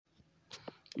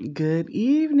Good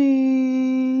evening,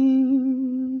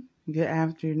 good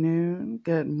afternoon,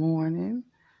 good morning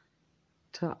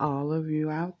to all of you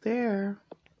out there.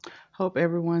 Hope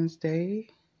everyone's day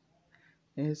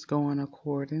is going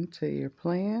according to your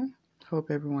plan.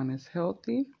 Hope everyone is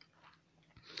healthy.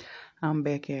 I'm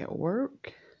back at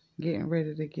work, getting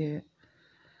ready to get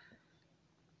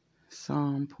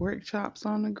some pork chops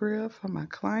on the grill for my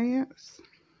clients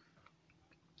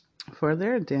for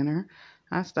their dinner.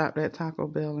 I stopped at Taco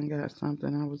Bell and got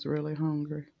something. I was really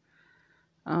hungry.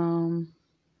 Um,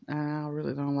 I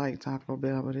really don't like Taco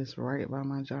Bell, but it's right by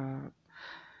my job.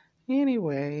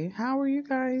 Anyway, how are you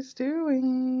guys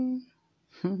doing?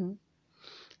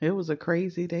 It was a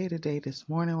crazy day today. This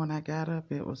morning when I got up,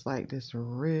 it was like this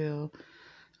real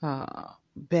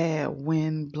bad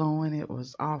wind blowing. It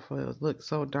was awful. It looked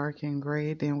so dark and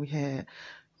gray. Then we had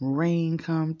rain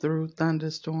come through,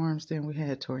 thunderstorms. Then we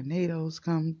had tornadoes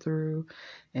come through.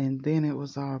 And then it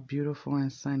was all beautiful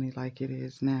and sunny like it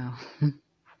is now.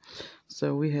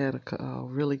 So we had a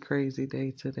really crazy day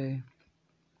today.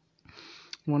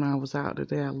 When I was out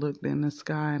today, I looked in the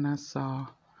sky and I saw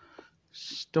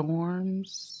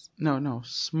storms. No,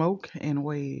 smoke and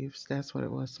waves. That's what it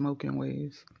was, smoke and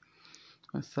waves.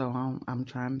 So I'm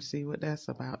trying to see what that's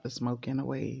about, the smoke and the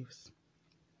waves.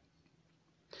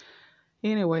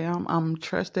 Anyway, I'm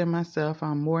trusting myself.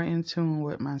 I'm more in tune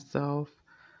with myself.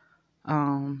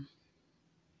 Um,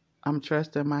 I'm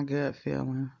trusting my gut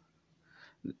feeling.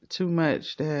 Too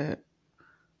much that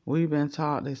we've been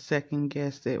taught to second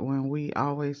guess it when we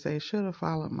always say should have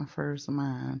followed my first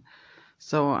mind.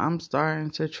 So I'm starting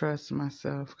to trust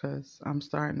myself because I'm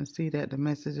starting to see that the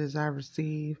messages I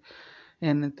receive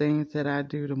and the things that I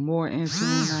do, the more in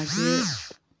tune I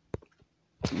get,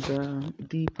 the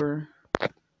deeper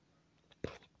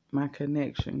my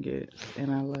connection gets.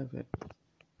 And I love it.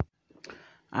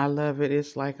 I love it.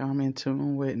 It's like I'm in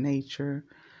tune with nature.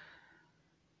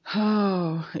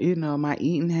 Oh, my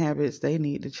eating habits, they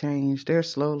need to change. They're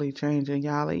slowly changing,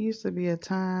 y'all. It used to be a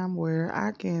time where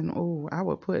I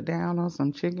would put down on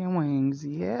some chicken wings.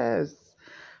 Yes.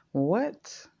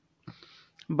 What?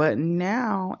 But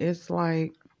now it's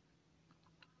like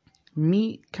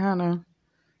meat kind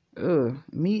of,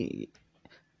 meat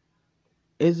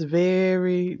is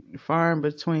very far in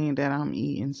between that I'm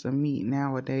eating some meat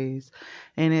nowadays.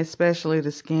 And especially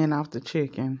the skin off the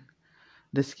chicken.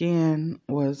 The skin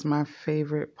was my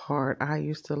favorite part. I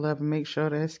used to love and make sure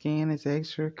that skin is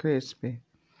extra crispy.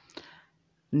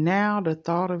 Now the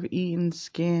thought of eating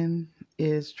skin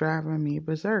is driving me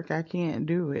berserk. I can't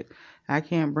do it. I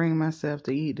can't bring myself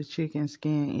to eat the chicken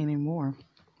skin anymore.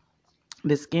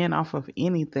 The skin off of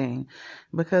anything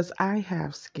because I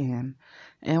have skin.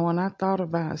 And when I thought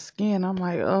about skin, I'm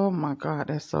like, oh my God,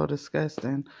 that's so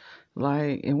disgusting.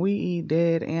 Like, and we eat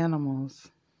dead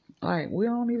animals. Like, we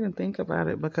don't even think about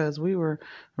it because we were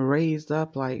raised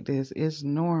up like this. It's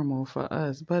normal for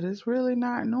us, but it's really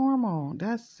not normal.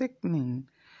 That's sickening.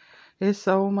 It's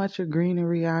so much of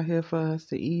greenery out here for us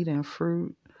to eat and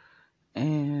fruit,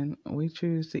 and we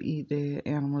choose to eat dead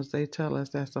animals. They tell us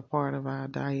that's a part of our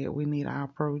diet. We need our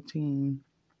protein.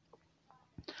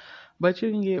 But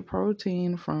you can get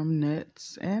protein from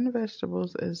nuts and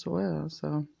vegetables as well.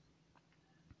 So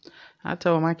I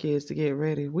told my kids to get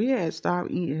ready. We had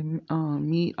stopped eating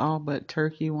meat all but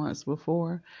turkey once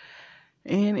before,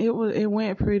 and it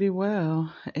went pretty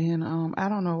well. And I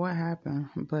don't know what happened,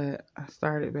 but I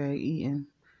started back eating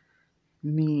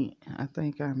meat. I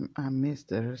think I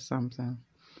missed it or something.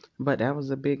 But that was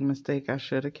a big mistake. I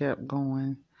should have kept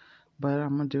going. But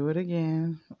I'm gonna do it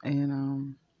again,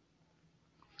 and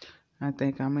I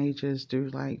think I may just do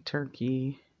like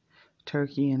turkey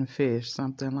and fish,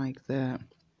 something like that.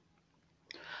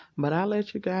 But I'll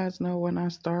let you guys know when I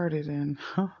started, and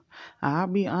I'll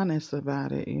be honest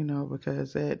about it,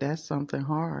 because that's something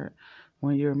hard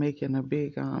when you're making a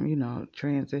big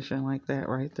transition like that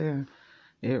right there.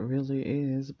 It really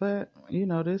is. But,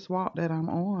 this walk that I'm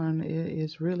on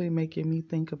is really making me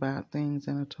think about things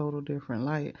in a total different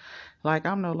light. Like,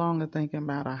 I'm no longer thinking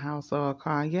about a house or a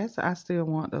car. Yes, I still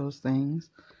want those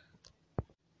things,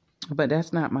 but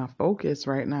that's not my focus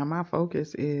right now. My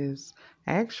focus is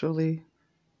actually,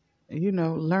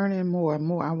 learning more and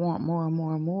more. I want more and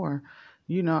more and more.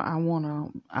 I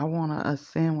wanna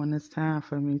ascend when it's time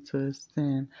for me to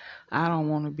ascend. I don't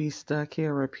want to be stuck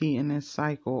here repeating this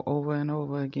cycle over and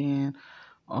over again,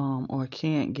 or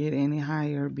can't get any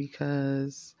higher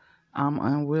because I'm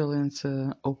unwilling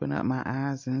to open up my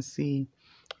eyes and see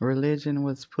religion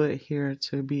was put here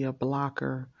to be a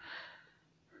blocker.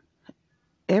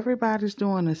 Everybody's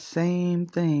doing the same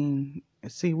thing.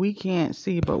 See, we can't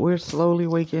see, but we're slowly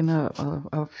waking up,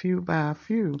 a few by a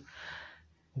few.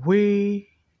 We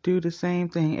do the same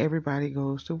thing. Everybody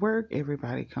goes to work,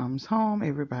 everybody comes home,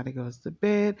 everybody goes to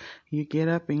bed. You get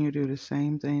up and you do the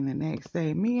same thing the next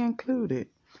day, me included.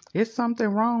 It's something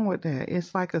wrong with that.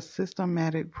 It's like a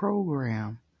systematic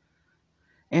program.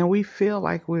 And we feel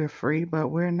like we're free, but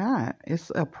we're not.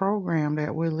 It's a program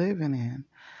that we're living in.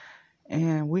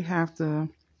 And we have to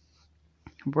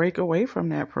break away from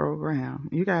that program.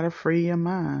 You got to free your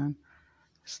mind.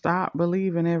 Stop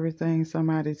believing everything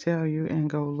somebody tell you and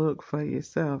go look for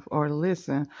yourself or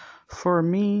listen. For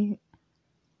me,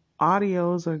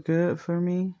 audios are good for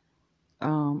me.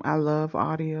 I love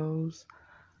audios.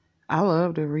 I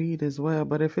love to read as well,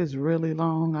 but if it's really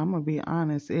long, I'm gonna be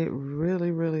honest, it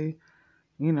really, really,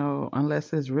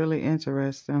 unless it's really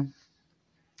interesting.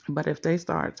 But if they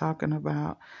start talking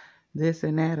about this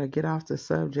and that or get off the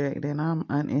subject, then I'm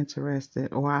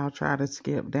uninterested or I'll try to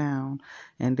skip down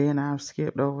and then I've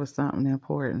skipped over something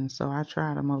important. So I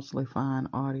try to mostly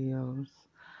find audios.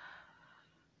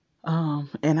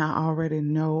 And I already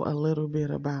know a little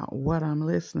bit about what I'm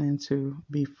listening to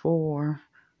before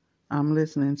I'm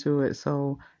listening to it.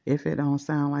 So if it don't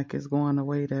sound like it's going the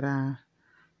way that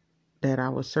I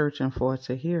was searching for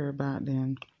to hear about,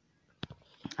 then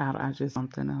I just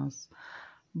something else.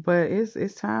 But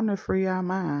it's time to free our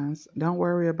minds. Don't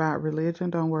worry about religion.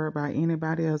 Don't worry about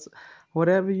anybody else.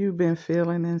 Whatever you've been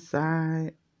feeling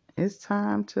inside, it's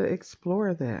time to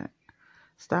explore that.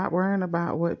 Stop worrying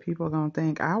about what people gonna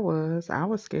think. I was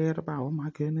scared about, oh my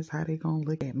goodness, how they gonna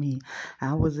look at me.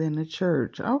 I was in the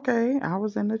church. Okay, I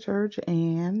was in the church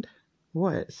and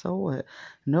what? So what?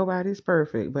 Nobody's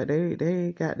perfect, but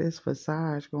they got this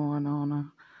facade going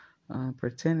on,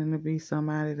 pretending to be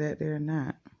somebody that they're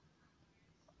not.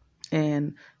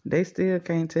 And they still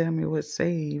can't tell me what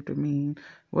saved mean.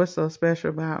 What's so special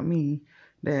about me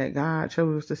that God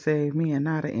chose to save me and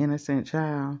not an innocent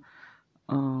child?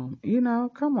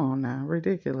 Come on now,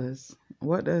 ridiculous.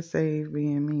 What does save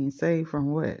being mean? Save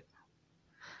from what?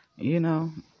 You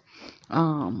know?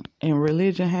 And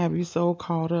religion have you so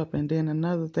caught up. And then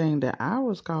another thing that I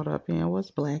was caught up in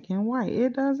was black and white.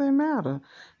 It doesn't matter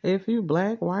if you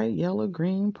black, white, yellow,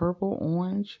 green, purple,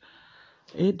 orange.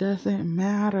 It doesn't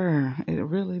matter. It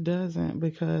really doesn't,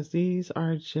 because these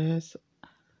are just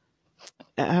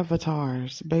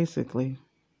avatars, basically.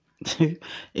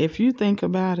 If you think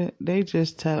about it, they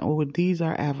just tell, oh, these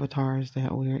are avatars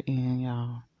that we're in,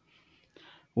 y'all.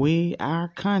 Our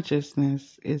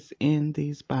consciousness is in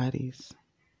these bodies.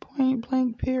 Point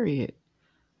blank, period.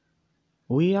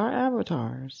 We are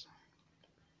avatars.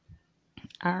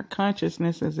 Our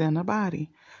consciousness is in a body.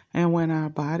 And when our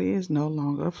body is no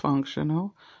longer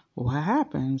functional, what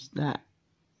happens? That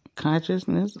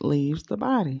consciousness leaves the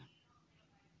body.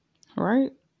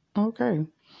 Right? Okay.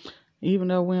 Even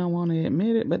though we don't want to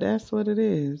admit it, but that's what it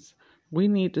is. We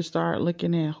need to start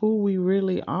looking at who we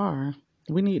really are.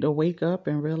 We need to wake up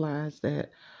and realize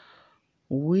that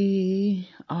we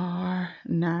are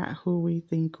not who we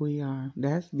think we are.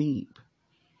 That's deep.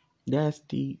 That's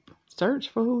deep. Search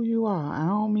for who you are. I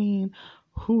don't mean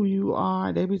who you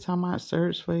are. They be talking about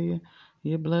search for your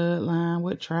bloodline,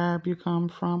 what tribe you come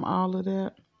from, all of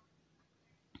that.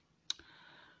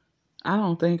 I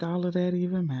don't think all of that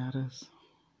even matters.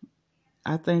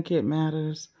 I think it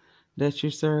matters that you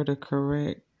serve the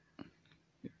correct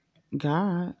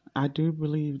God. I do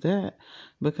believe that,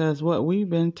 because what we've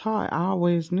been taught, I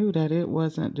always knew that it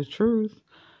wasn't the truth.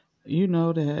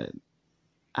 That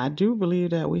I do believe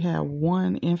that we have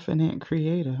one infinite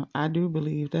creator. I do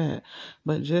believe that.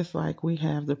 But just like we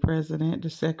have the president, the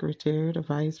secretary, the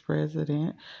vice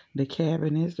president, the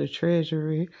cabinets, the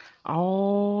treasury,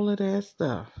 all of that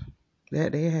stuff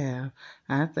that they have,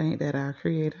 I think that our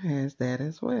creator has that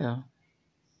as well.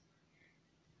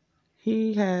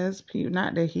 He has people,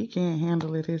 not that he can't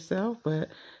handle it himself, but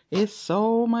it's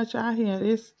so much out here.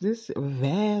 It's this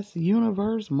vast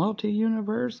universe,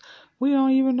 multi-universe. We don't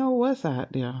even know what's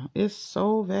out there. It's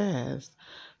so vast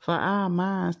for our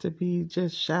minds to be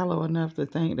just shallow enough to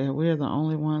think that we're the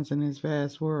only ones in this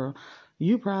vast world.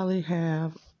 You probably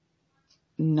have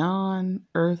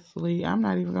non-earthly, I'm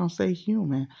not even going to say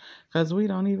human, because we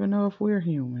don't even know if we're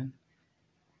human.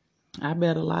 I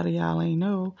bet a lot of y'all ain't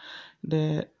know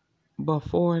that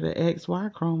before the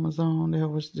XY chromosome, there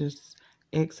was this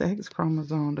XX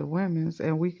chromosome, the women's,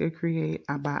 and we could create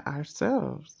by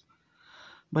ourselves.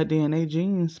 But then they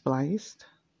gene spliced.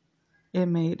 It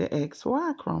made the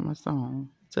XY chromosome.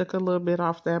 Took a little bit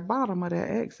off that bottom of that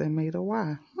X and made a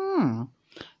Y.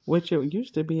 Which it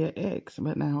used to be an X,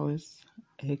 but now it's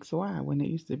XY when it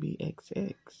used to be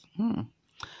XX.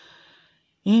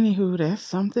 Anywho, that's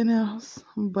something else.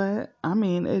 But I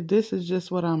mean, this is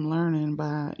just what I'm learning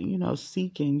by,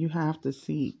 seeking. You have to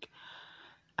seek.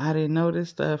 I didn't know this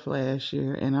stuff last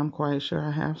year, and I'm quite sure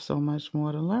I have so much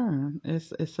more to learn.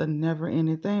 It's a never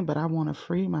ending thing, but I want to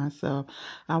free myself.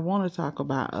 I want to talk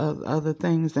about other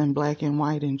things than black and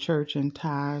white in church and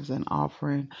tithes and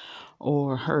offering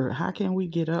or hurt. How can we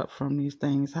get up from these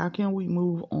things? How can we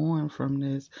move on from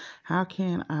this? How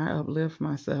can I uplift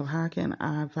myself? How can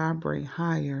I vibrate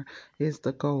higher? Is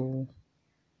the goal.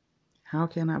 How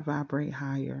can I vibrate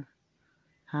higher?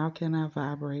 How can I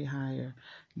vibrate higher?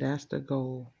 That's the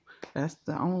goal. That's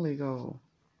the only goal.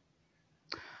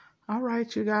 All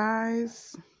right, you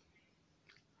guys.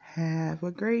 Have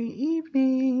a great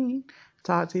evening.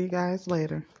 Talk to you guys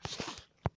later.